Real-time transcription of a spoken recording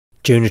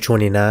June the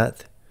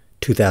 29th,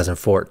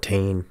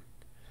 2014,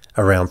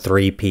 around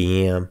 3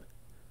 p.m.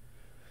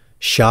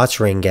 Shots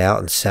ring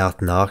out in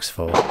South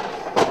Knoxville.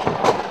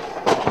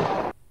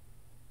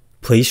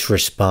 Police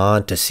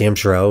respond to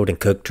Sims Road and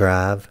Cook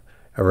Drive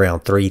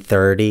around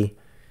 3:30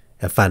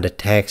 and find a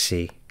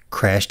taxi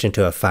crashed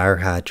into a fire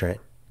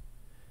hydrant.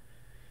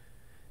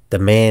 The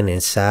man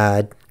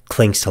inside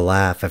clings to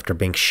life after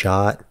being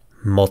shot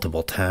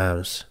multiple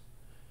times.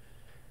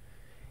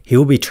 He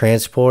will be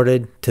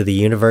transported to the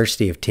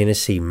University of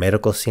Tennessee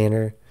Medical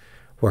Center,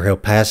 where he'll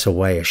pass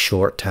away a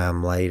short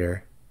time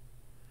later.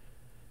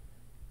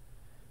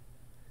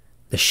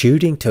 The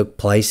shooting took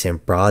place in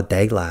broad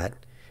daylight,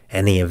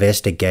 and the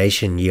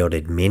investigation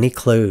yielded many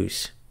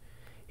clues,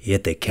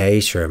 yet the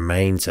case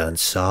remains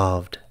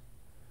unsolved.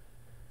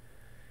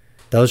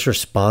 Those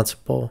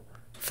responsible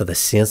for the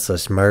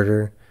senseless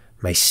murder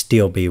may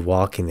still be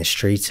walking the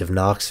streets of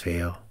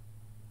Knoxville.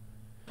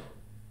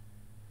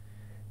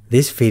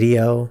 This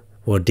video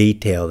will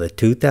detail the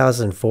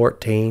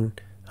 2014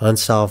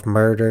 unsolved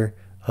murder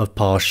of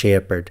Paul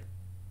Shepard.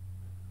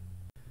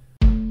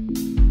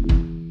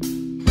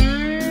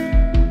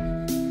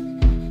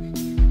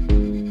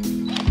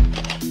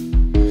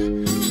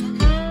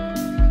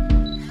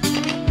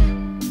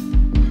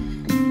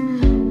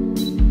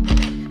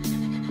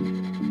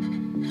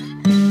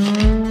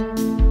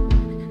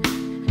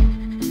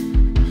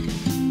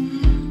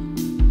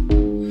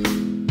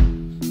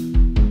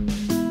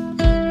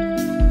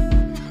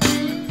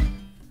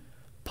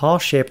 Paul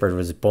Shepard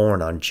was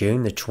born on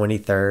June the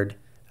 23rd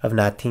of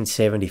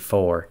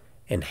 1974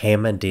 in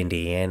Hammond,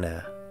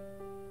 Indiana.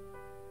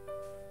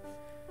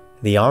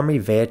 The Army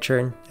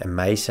veteran and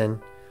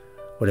Mason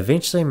would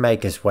eventually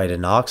make his way to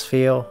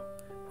Knoxville,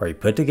 where he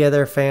put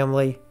together a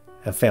family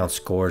and found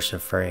scores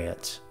of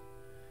friends.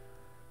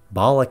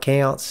 By all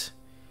accounts,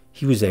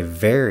 he was a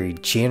very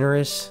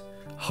generous,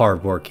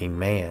 hard-working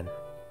man.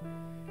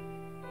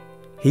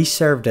 He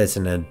served as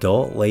an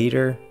adult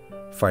leader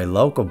for a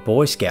local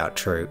Boy Scout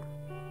troop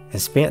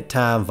and spent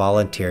time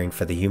volunteering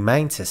for the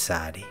Humane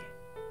Society.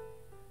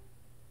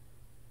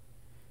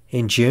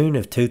 In June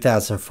of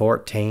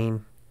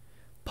 2014,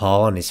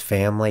 Paul and his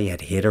family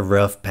had hit a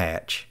rough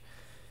patch,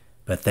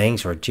 but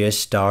things were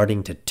just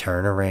starting to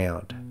turn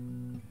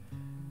around.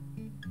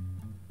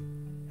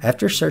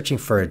 After searching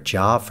for a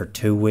job for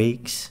 2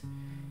 weeks,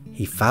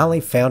 he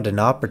finally found an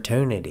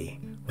opportunity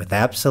with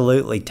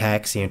absolutely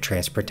taxi and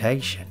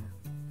transportation.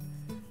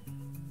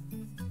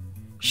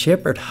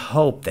 Shepard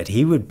hoped that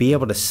he would be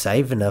able to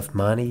save enough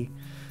money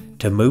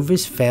to move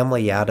his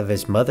family out of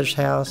his mother's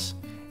house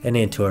and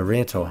into a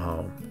rental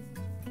home.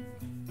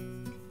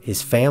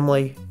 His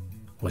family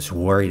was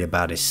worried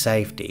about his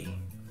safety.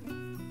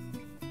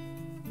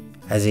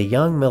 As a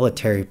young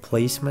military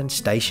policeman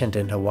stationed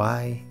in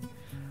Hawaii,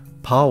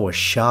 Paul was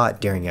shot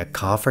during a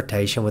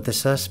confrontation with a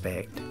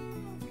suspect.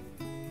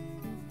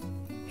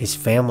 His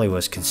family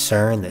was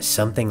concerned that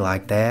something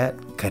like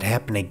that could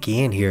happen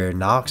again here in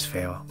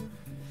Knoxville,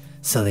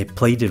 so they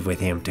pleaded with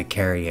him to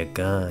carry a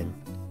gun.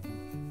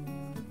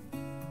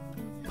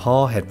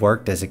 Paul had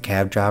worked as a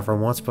cab driver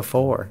once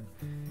before,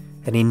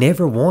 and he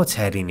never once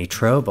had any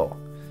trouble,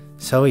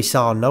 so he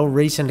saw no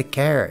reason to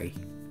carry.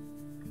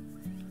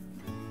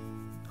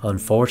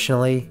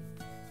 Unfortunately,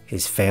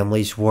 his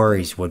family's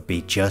worries would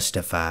be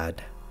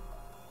justified.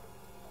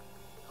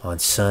 On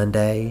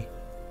Sunday,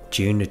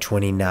 June the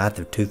 29th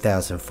of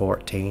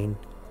 2014,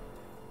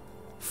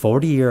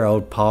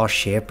 40-year-old Paul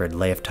Shepard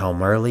left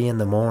home early in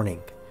the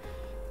morning,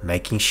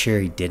 making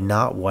sure he did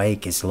not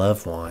wake his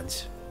loved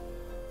ones.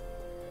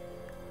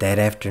 That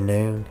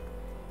afternoon,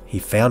 he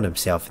found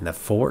himself in the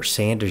Fort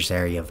Sanders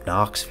area of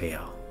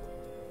Knoxville.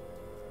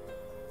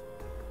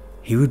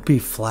 He would be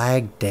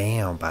flagged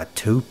down by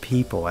 2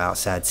 people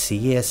outside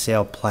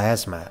CSL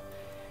Plasma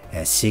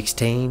at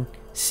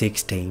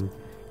 1616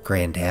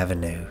 Grand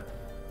Avenue.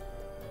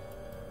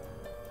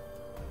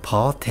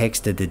 Paul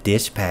texted the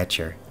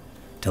dispatcher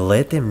to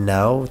let them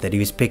know that he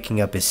was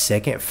picking up his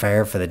second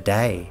fare for the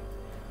day,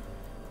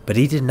 but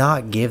he did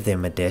not give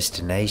them a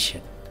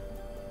destination.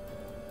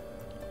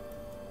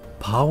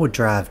 Paul would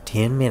drive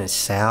 10 minutes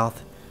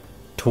south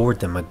toward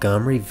the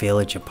Montgomery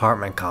Village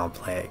apartment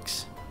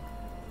complex.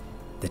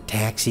 The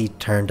taxi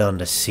turned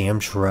onto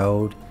Sims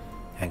Road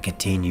and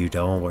continued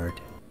onward.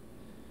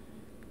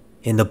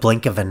 In the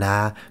blink of an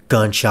eye,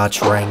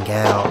 gunshots rang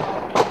out.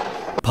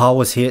 Paul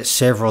was hit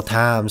several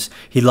times.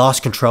 He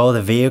lost control of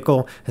the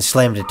vehicle and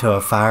slammed into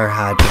a fire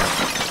hydrant.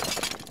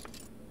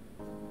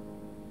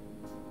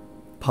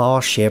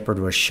 Paul Shepard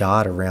was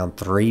shot around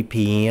 3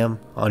 p.m.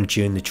 on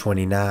June the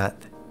 29th.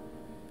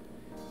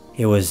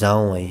 It was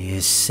only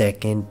his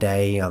second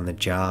day on the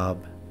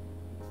job.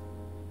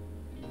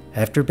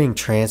 After being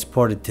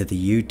transported to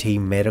the UT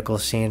Medical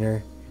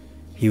Center,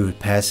 he would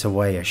pass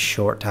away a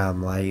short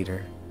time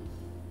later.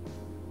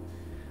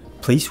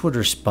 Police would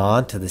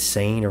respond to the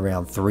scene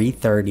around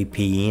 3:30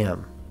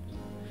 p.m.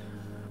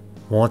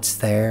 Once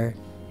there,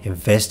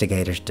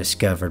 investigators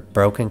discovered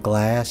broken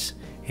glass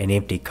and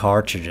empty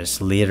cartridges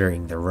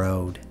littering the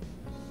road.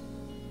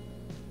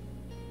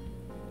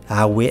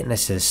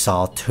 eyewitnesses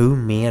saw two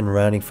men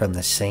running from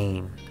the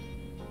scene.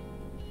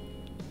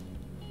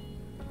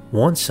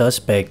 One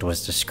suspect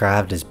was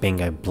described as being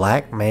a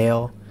black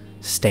male,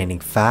 standing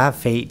 5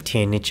 feet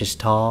 10 inches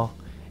tall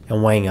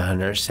and weighing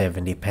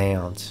 170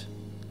 pounds.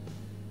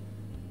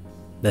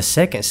 The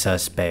second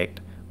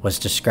suspect was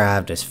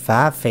described as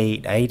 5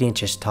 feet 8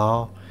 inches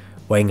tall,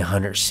 weighing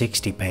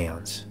 160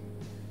 pounds.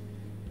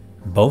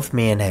 Both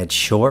men had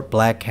short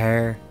black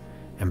hair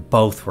and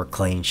both were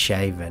clean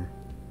shaven.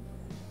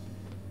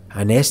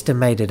 An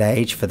estimated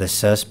age for the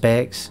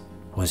suspects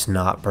was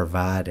not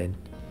provided.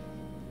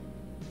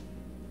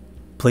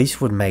 Police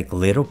would make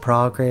little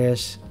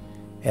progress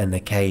and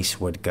the case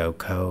would go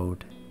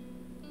cold.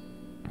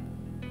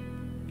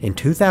 In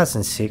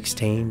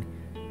 2016,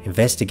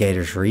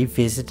 investigators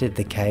revisited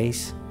the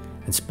case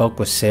and spoke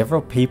with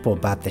several people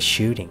about the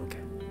shooting.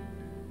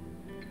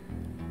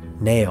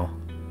 Now,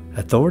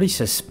 authorities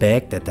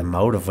suspect that the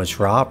motive was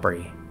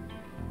robbery,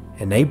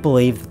 and they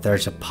believe that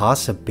there's a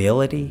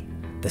possibility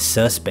the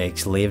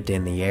suspects lived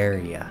in the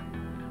area.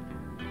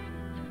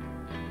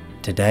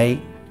 To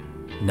date,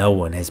 no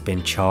one has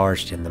been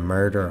charged in the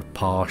murder of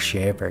Paul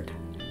Shepard.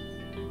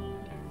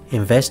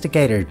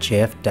 Investigator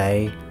Jeff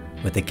Day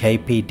with the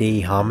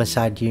KPD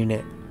Homicide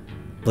Unit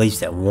believes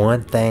that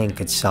one thing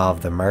could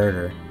solve the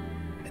murder,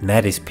 and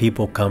that is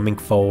people coming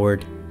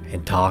forward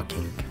and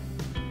talking.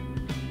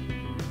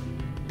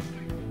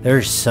 There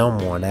is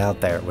someone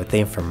out there with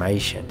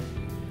information,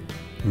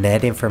 and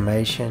that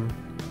information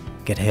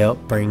could help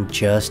bring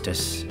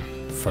justice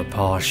for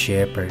Paul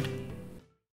Shepard.